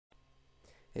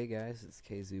Hey guys, it's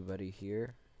Kazoo Buddy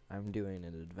here. I'm doing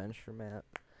an adventure map.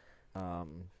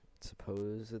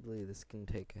 Supposedly this can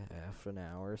take a half an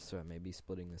hour, so I may be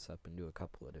splitting this up into a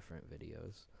couple of different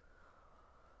videos.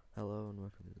 Hello and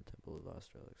welcome to the Temple of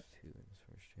Lost Relics 2. In this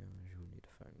first challenge, you will need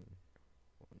to find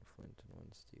one flint and one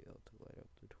steel to light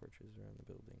up the torches around the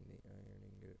building. The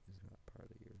iron ingot is not part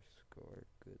of your score.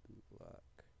 Good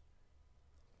luck.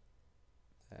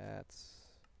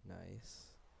 That's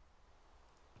nice.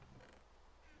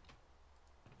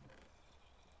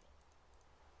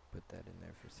 Put that in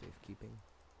there for safekeeping.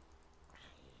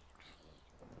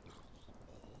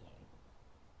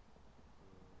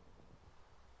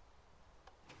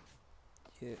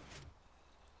 Yeah.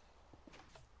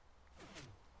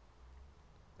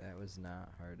 That was not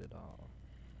hard at all.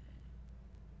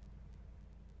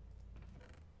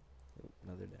 Oh,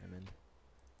 another diamond.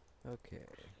 Okay.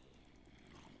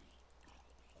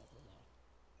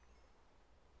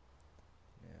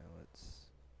 Now let's...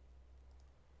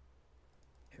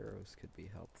 Arrows could be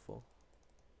helpful.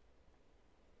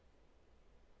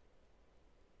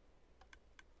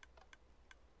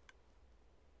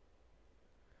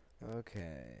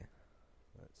 Okay.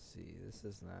 Let's see. This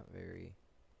is not very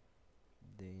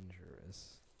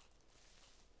dangerous.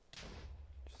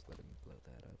 Just let him blow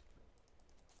that up.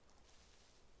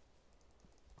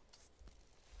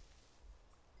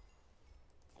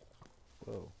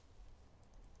 Whoa.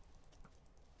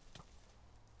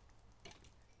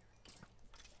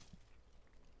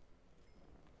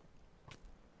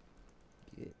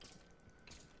 Get.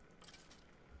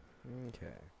 Okay.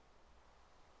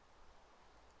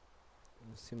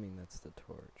 I'm assuming that's the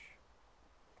torch.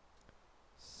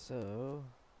 So,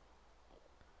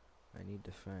 I need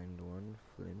to find one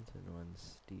flint and one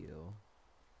steel.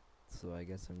 So I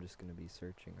guess I'm just gonna be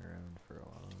searching around for a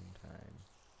long time.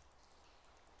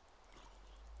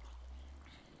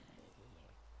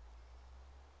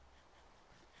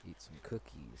 Eat some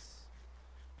cookies.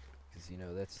 Because, you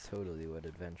know, that's totally what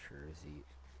adventurers eat.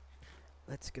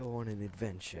 Let's go on an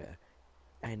adventure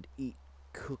and eat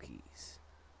cookies.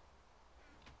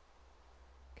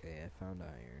 Okay, I found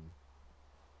iron.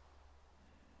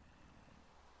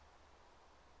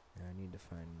 Now I need to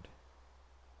find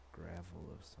gravel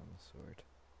of some sort.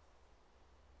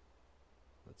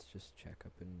 Let's just check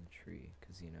up in the tree,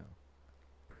 because, you know,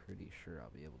 pretty sure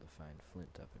I'll be able to find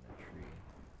flint up in a tree.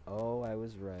 Oh, I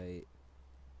was right.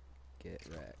 Get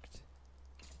wrecked.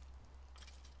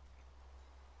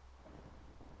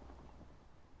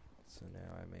 So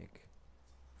now I make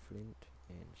flint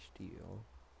and steel.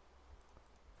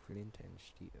 Flint and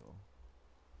steel.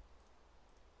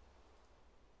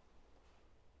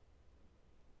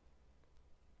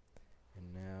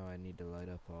 And now I need to light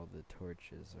up all the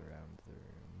torches around the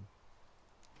room.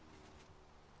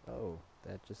 Oh,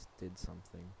 that just did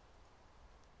something.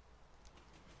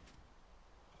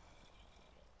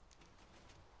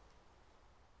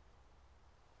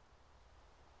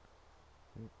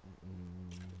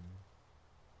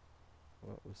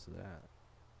 What was that?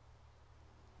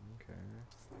 Okay.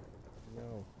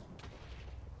 No.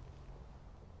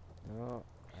 No,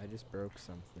 I just broke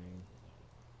something.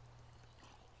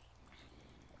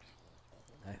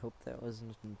 I hope that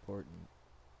wasn't important.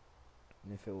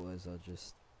 And if it was, I'll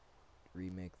just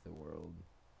remake the world.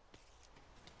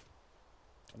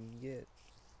 Get.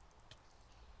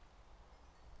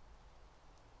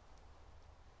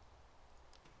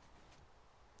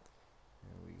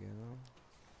 There we go.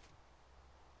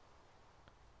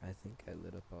 I think I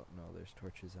lit up all... No, there's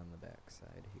torches on the back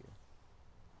side here.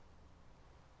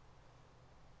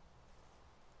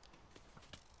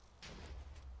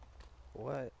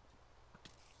 What?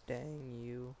 Dang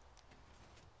you.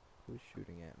 Who's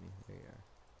shooting at me? There you are.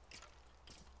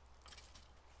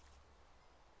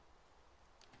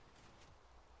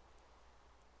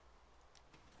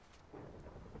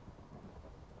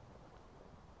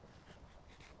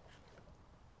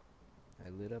 I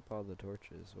lit up all the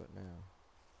torches. What now?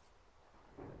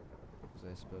 Was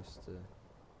I supposed to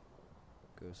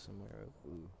go somewhere?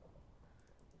 Ooh.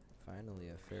 Finally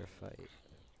a fair fight.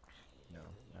 No,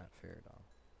 not fair at all.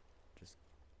 Just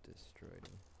destroyed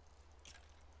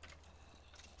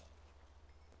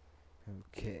him.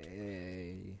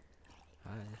 Okay.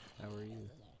 Hi, how are you?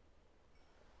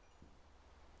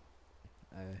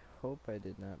 I hope I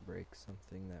did not break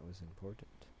something that was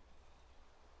important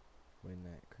when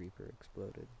that creeper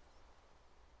exploded.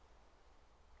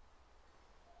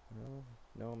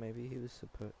 No, maybe he was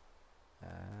supposed... Ah.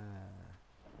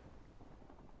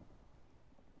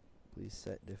 Please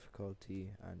set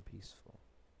difficulty on peaceful.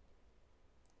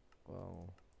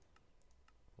 Well,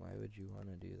 why would you want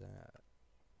to do that?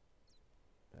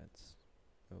 That's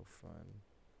no fun.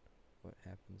 What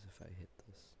happens if I hit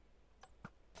this?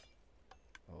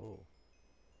 Oh.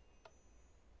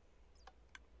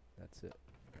 That's it.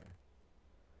 Okay.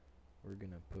 We're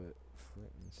gonna put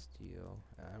flint and steel.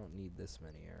 I don't need this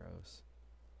many arrows.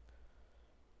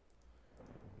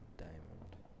 Diamond.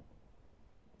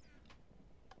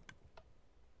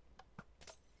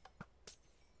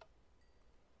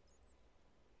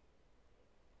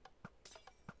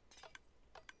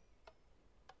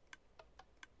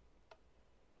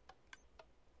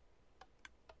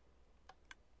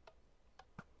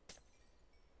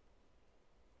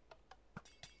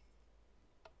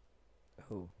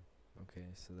 Oh, okay,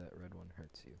 so that red one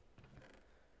hurts you.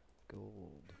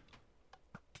 Gold.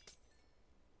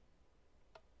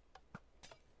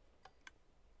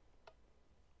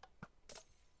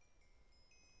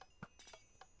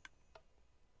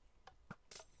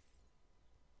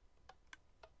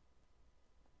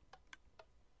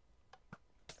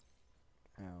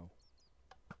 Ow.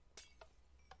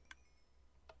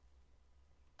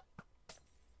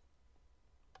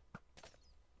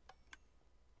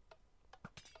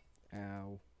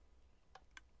 Ow.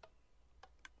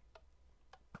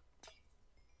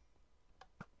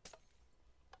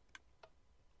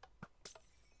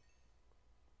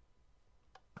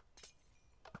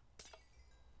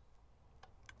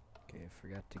 Okay, I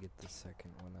forgot to get the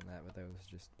second one on that, but that was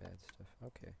just bad stuff.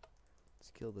 Okay,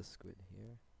 let's kill the squid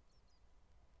here.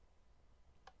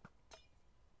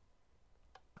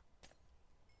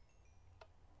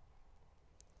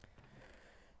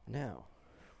 Now,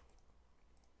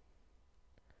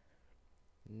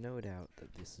 no doubt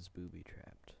that this is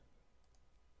booby-trapped.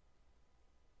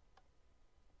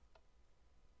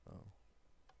 Oh.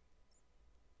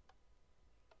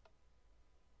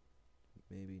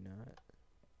 Maybe not.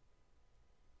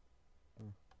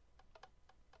 Oh.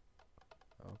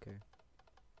 Okay.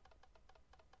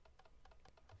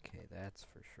 Okay, that's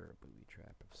for sure a booby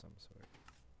trap of some sort.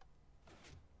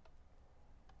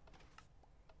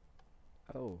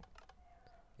 Oh,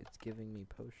 it's giving me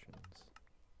potions.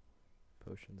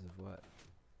 Potions of what?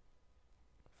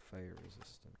 Fire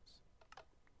resistance.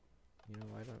 You know,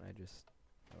 why don't I just...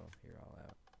 Oh, here, all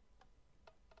out.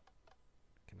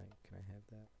 Can I have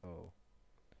that? Oh.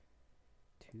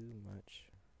 Too much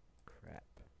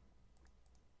crap.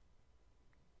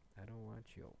 I don't want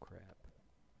your crap.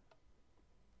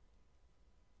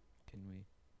 Can we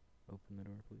open the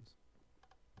door, please?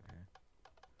 Okay.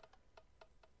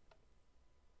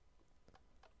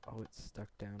 Oh, it's stuck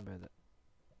down by the...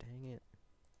 Dang it.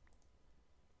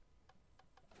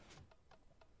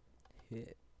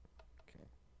 Hit. Okay.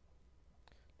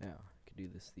 Now, I could do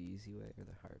this the easy way or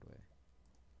the hard way.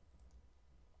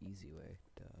 Easy way.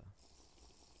 Duh.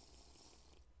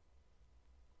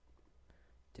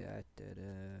 Da da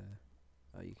da.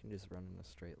 Oh, you can just run in a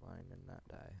straight line and not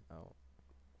die. Oh,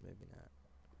 maybe not.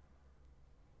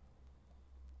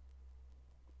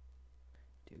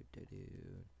 Do.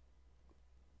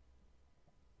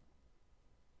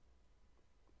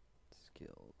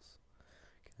 Skills.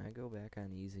 Can I go back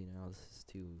on easy now? This is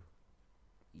too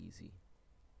easy.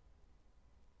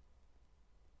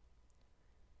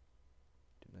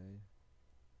 Did I?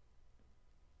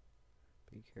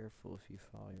 Be careful, if you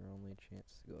fall, your only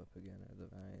chance to go up again are the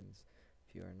vines.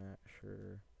 If you are not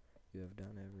sure you have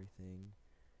done everything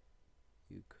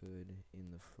you could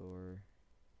in the floor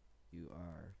you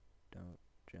are, don't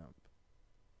jump.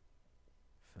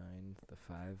 Find the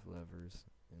 5 levers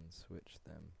and switch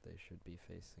them. They should be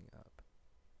facing up.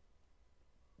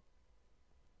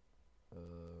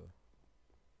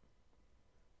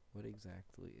 What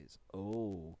exactly is...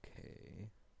 Okay.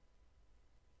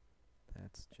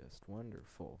 That's just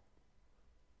wonderful.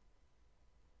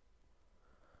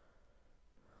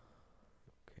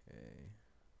 Okay.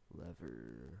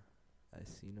 Lever. I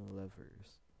see no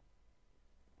levers.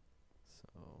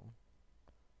 So,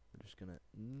 we're just gonna...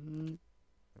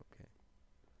 Okay.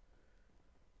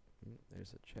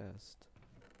 There's a chest.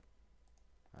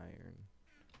 Iron.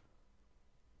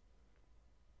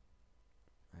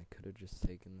 I could have just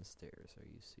taken the stairs. Are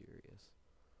you serious?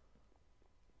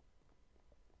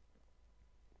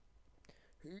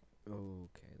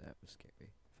 Okay, that was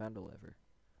scary. Found a lever.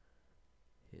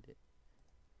 Hit it.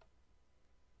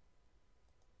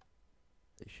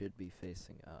 They should be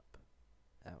facing up.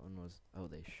 That one was... Oh,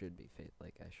 they should be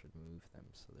like, I should move them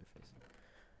so they're facing...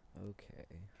 Okay.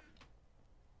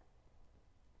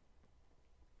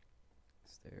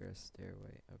 Is there a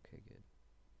stairway? Okay, good.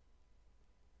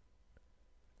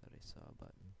 Thought I saw a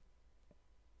button.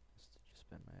 Must have just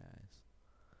been my eyes.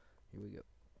 Here we go.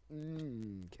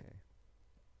 Okay.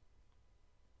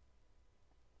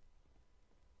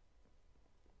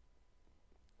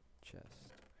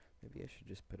 Chest. Maybe I should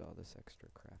just put all this extra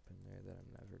crap in there that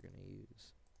I'm never gonna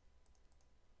use.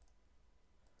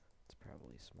 It's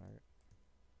probably smart.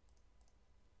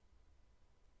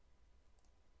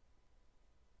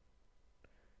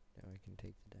 Now I can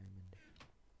take the diamond.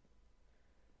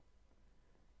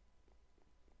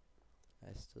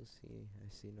 I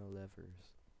see no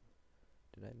levers.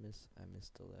 Did I miss? I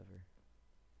missed a lever.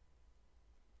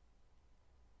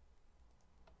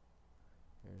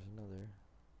 There's another.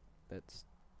 That's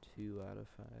 2 out of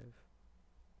 5.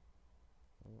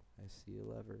 Oh, I see a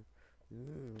lever.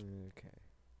 Okay.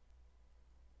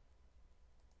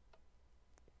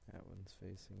 That one's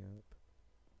facing up.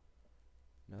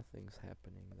 Nothing's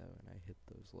happening though, and I hit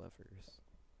those levers.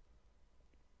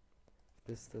 If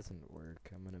this doesn't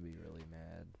work, I'm gonna be really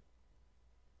mad.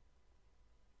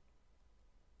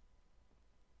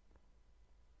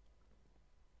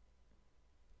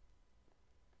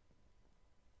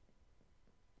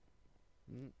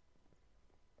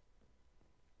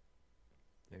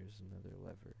 There's another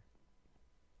lever.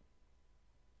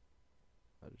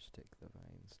 I'll just take the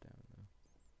vines down though.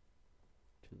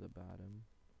 To the bottom.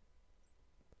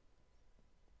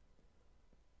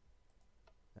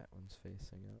 That one's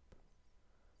facing up.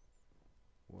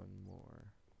 One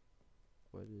more.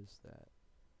 What is that?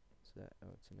 Is that?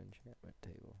 Oh, it's an enchantment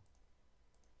table.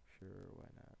 Sure, why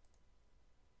not?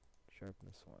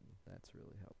 Sharpness 1. That's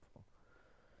really helpful.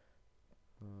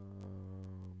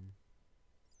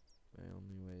 My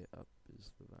only way up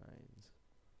is the vines.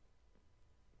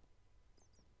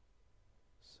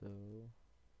 So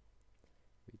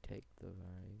we take the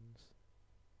vines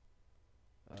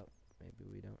up. Maybe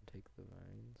we don't take the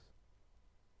vines.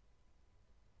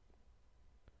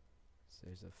 So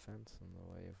there's a fence in the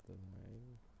way of the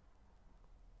vine.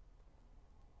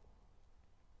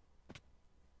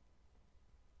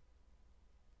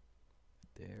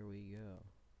 There we go.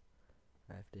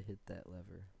 I have to hit that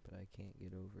lever, but I can't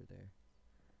get over there.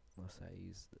 Unless I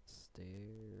use the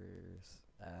stairs.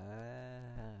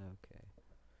 Ah, okay.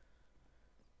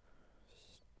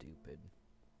 Stupid.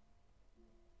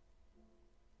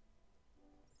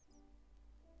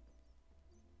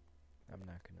 I'm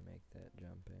not gonna make that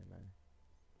jump, am I?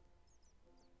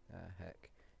 Ah, heck.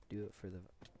 Do it for the...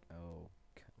 Oh,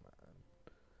 come on.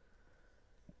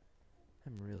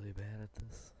 I'm really bad at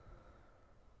this.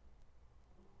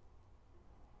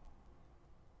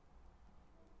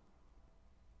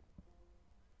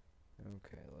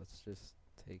 Okay, let's just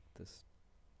take this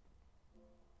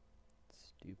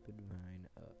stupid vine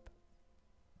up.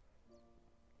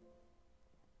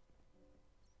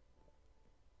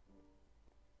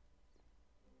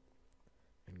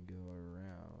 And go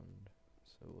around.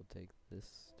 So we'll take this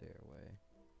stairway.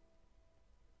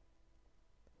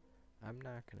 I'm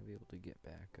not gonna be able to get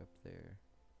back up there.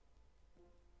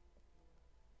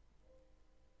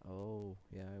 Oh,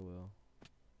 yeah, I will.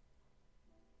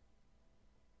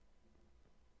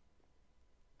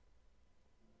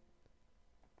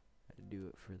 I do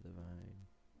it for the vine.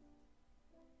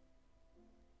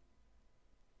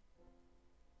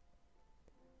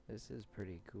 This is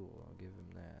pretty cool, I'll give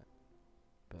him that.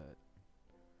 But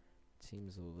it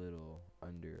seems a little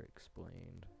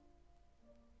underexplained.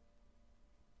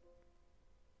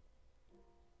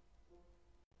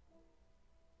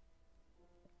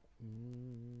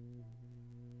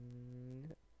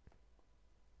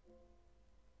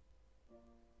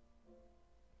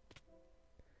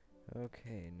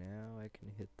 Okay, now I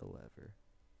can hit the lever.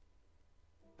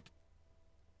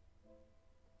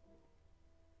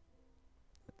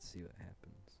 Let's see what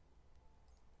happens.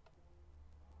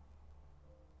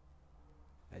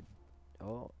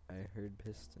 Oh, I heard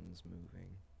pistons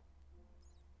moving.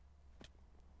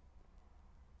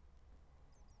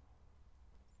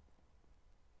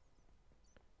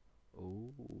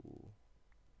 Oh.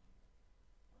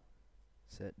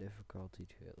 Set difficulty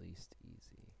to at least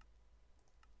easy.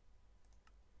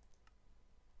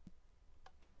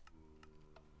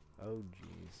 Oh,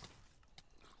 jeez.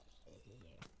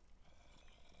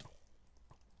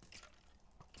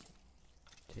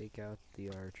 Take out the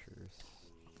archers.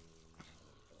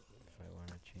 If I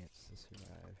want a chance to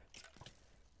survive.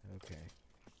 Okay.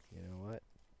 You know what?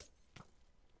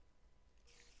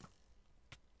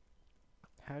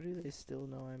 How do they still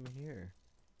know I'm here?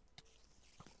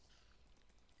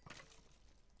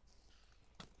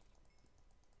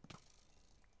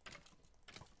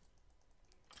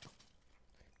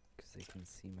 Because they can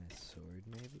see my sword,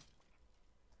 maybe?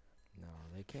 No,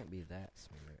 they can't be that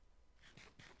smart.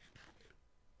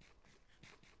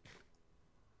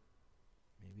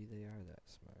 Maybe they are that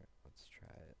smart. Let's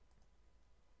try it.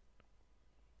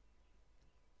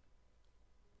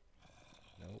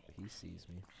 Nope, he sees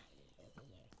me.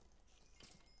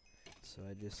 so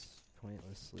I just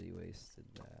pointlessly wasted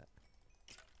that.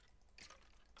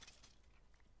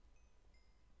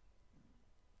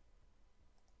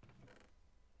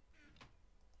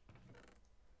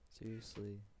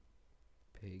 Seriously?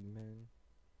 Pigmen?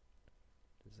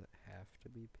 Does it have to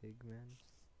be pigmen?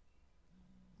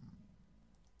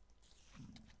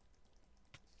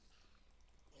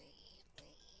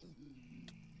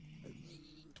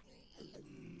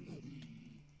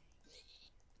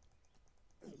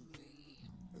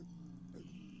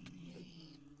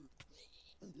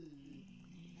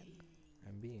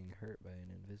 I'm being hurt by an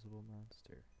invisible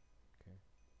monster. Okay.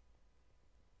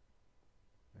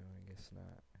 No, I guess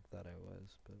not. I thought I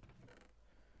was, but...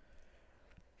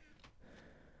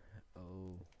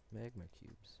 Oh, magma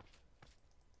cubes.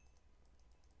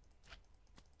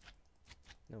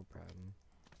 No problem.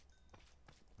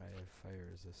 I have fire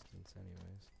resistance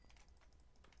anyways.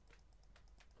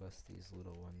 Plus these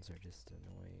little ones are just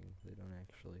annoying. They don't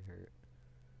actually hurt.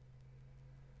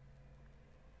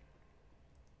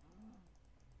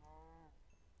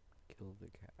 Kill the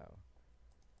cow.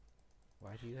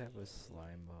 Why do you have a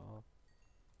slime ball?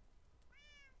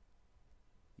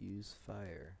 Use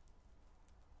fire.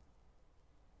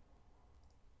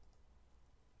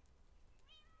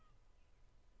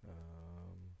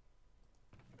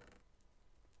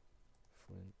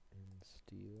 Flint and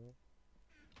steel.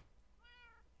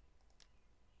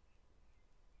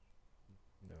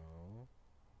 No.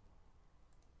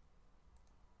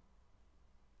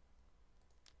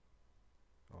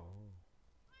 Oh.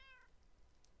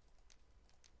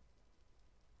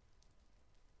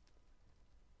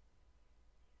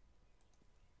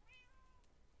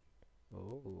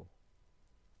 Oh.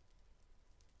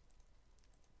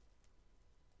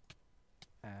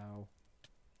 Ow.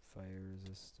 Fire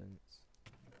resistance.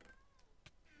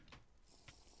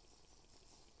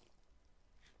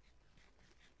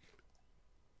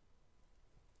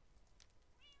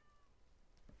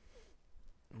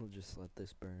 We'll just let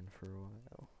this burn for a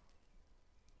while.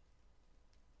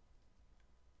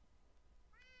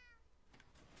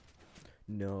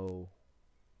 No.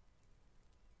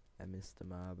 I missed the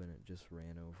mob and it just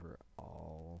ran over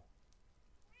all.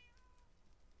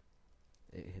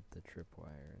 It hit the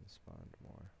tripwire and spawned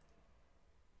more.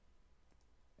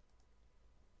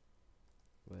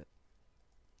 What?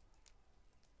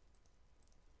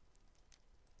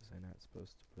 Was I not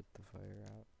supposed to put the fire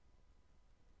out?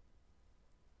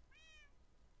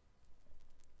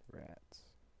 Rats.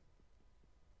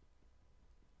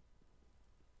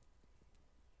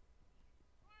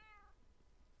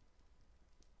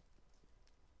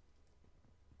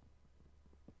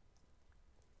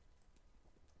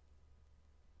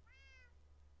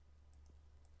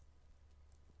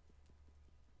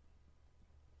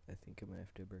 I think I'm gonna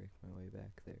have to break my way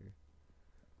back there.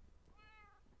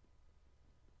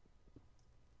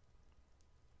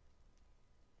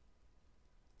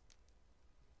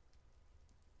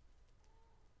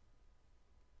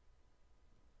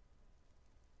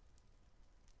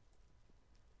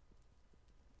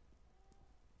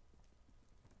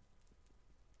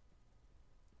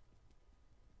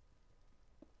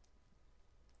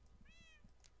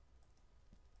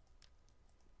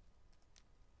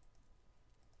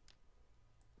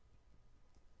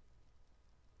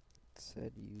 It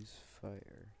said use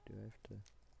fire. Do I have to?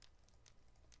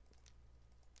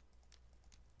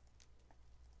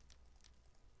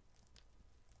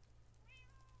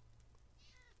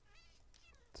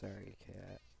 Sorry,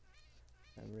 cat.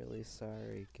 I'm really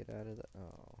sorry. Get out of the...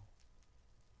 Oh.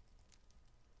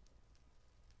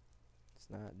 It's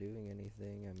not doing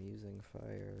anything. I'm using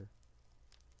fire.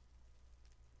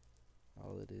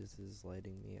 All it is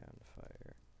lighting me on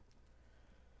fire.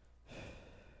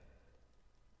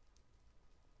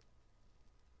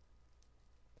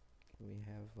 Can we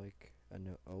have like a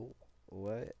no... Oh,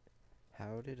 what?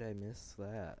 How did I miss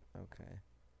that? Okay.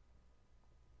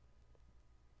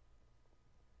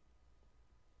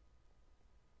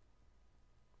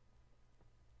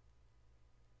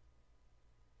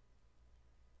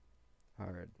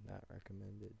 Hard, not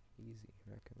recommended. Easy,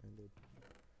 recommended.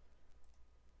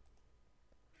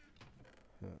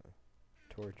 Huh.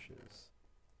 Torches.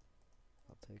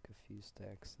 I'll take a few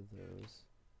stacks of those.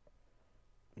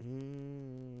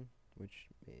 Which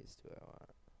maze do I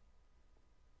want?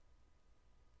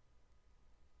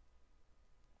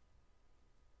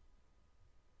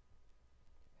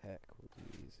 Heck, will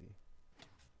be easy.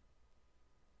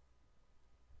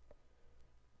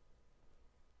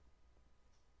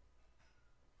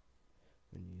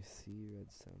 When you see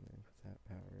redstone lamp with that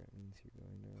power, it means you're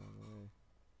going the wrong way.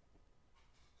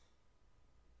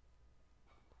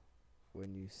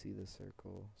 When you see the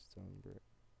circle, stone brick.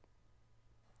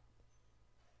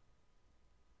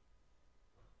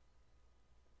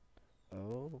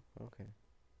 Oh, okay.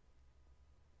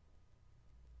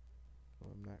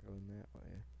 Well, I'm not going that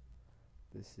way.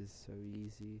 This is so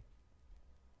easy.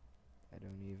 I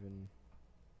don't even...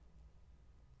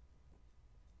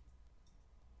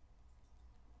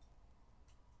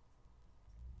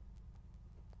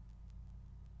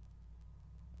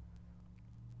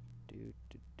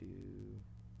 do.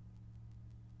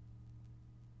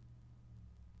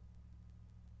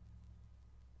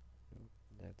 Nope,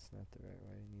 that's not the right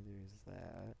way. Neither is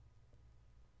that.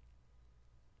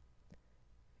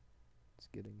 It's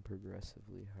getting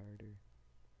progressively harder.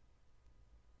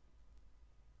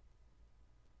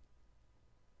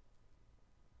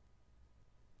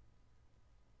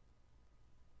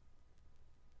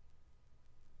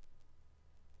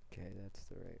 Okay, that's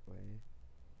the right way.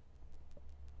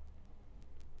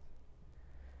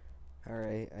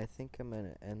 Alright, I think I'm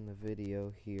gonna end the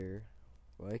video here.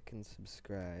 Like and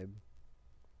subscribe.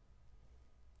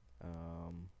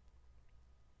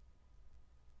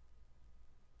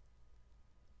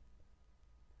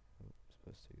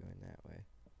 Supposed to be going that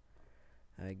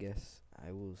way. I guess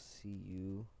I will see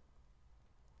you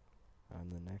on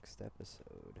the next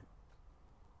episode.